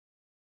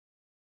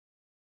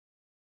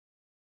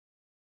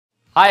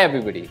Hi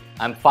everybody,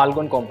 I'm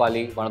Phalgun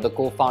Kompalli, one of the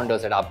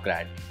co-founders at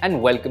UpGrad,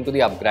 and welcome to the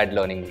UpGrad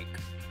Learning Week.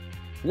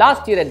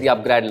 Last year at the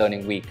UpGrad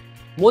Learning Week,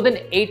 more than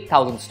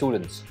 8,000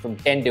 students from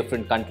 10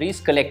 different countries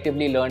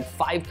collectively learned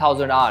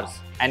 5,000 hours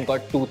and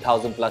got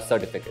 2,000 plus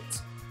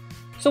certificates.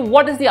 So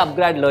what is the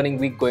UpGrad Learning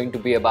Week going to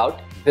be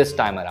about this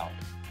time around?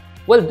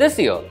 Well, this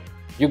year,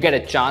 you get a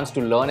chance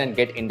to learn and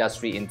get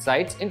industry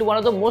insights into one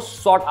of the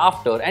most sought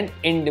after and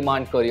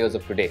in-demand careers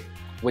of today,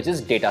 which is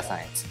data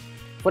science.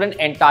 For an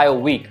entire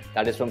week,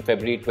 that is from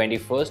February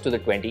 21st to the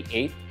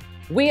 28th,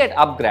 we at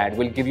UpGrad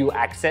will give you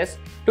access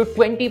to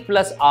 20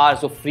 plus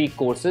hours of free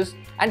courses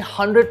and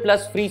 100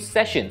 plus free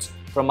sessions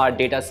from our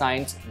data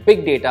science,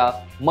 big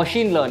data,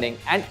 machine learning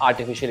and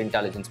artificial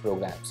intelligence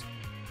programs.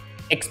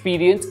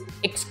 Experience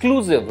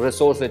exclusive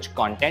resource-rich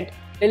content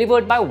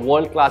delivered by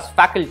world-class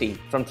faculty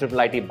from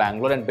IIIT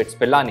Bangalore and BITS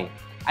Pilani,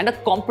 and a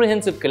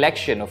comprehensive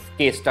collection of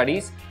case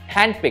studies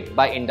handpicked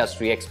by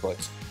industry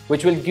experts,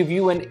 which will give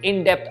you an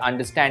in-depth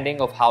understanding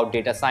of how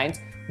data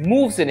science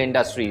moves in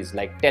industries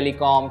like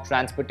telecom,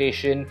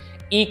 transportation,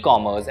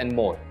 e-commerce, and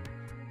more.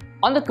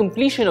 On the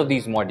completion of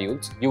these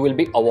modules, you will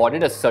be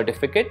awarded a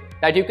certificate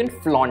that you can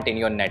flaunt in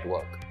your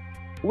network.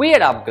 We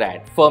at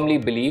UpGrad firmly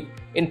believe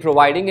in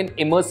providing an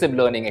immersive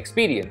learning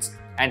experience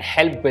and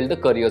help build the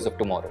careers of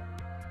tomorrow.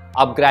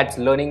 UpGrad's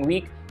Learning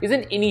Week is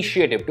an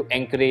initiative to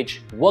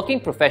encourage working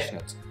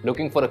professionals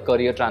looking for a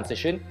career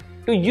transition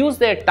to use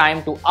their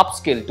time to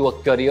upskill to a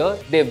career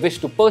they wish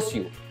to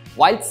pursue,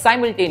 while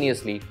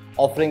simultaneously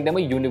offering them a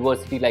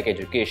university-like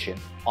education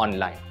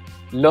online.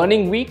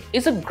 Learning Week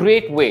is a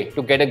great way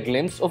to get a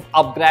glimpse of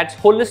UpGrad's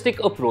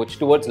holistic approach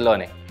towards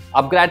learning.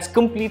 UpGrad's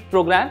complete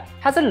program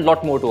has a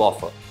lot more to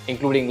offer,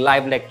 including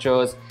live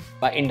lectures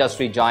by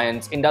industry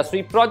giants,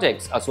 industry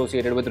projects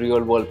associated with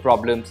real-world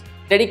problems,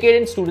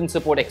 dedicated student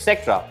support,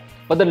 etc.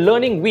 But the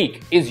Learning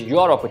Week is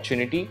your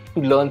opportunity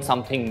to learn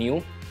something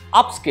new,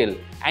 upskill,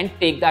 and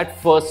take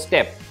that first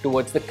step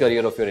towards the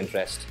career of your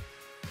interest.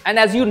 And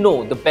as you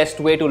know, the best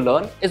way to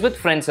learn is with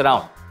friends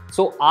around.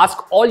 So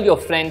ask all your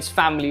friends,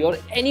 family, or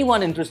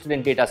anyone interested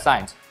in data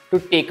science to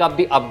take up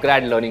the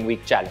UpGrad Learning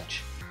Week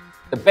challenge.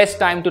 The best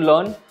time to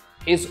learn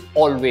is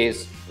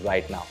always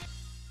right now.